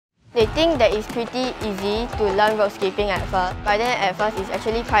They think that it's pretty easy to learn rope skipping at first, but then at first it's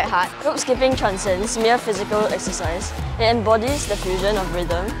actually quite hard. Rope skipping transcends mere physical exercise. It embodies the fusion of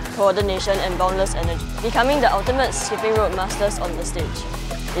rhythm, coordination and boundless energy, becoming the ultimate skipping rope masters on the stage.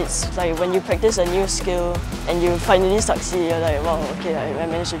 It's like when you practice a new skill and you finally succeed, you're like, wow, okay, I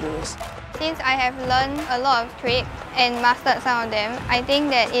managed to do this. Since I have learned a lot of tricks and mastered some of them, I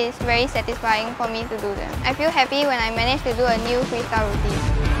think that it's very satisfying for me to do them. I feel happy when I manage to do a new freestyle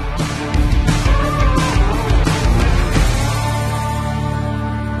routine.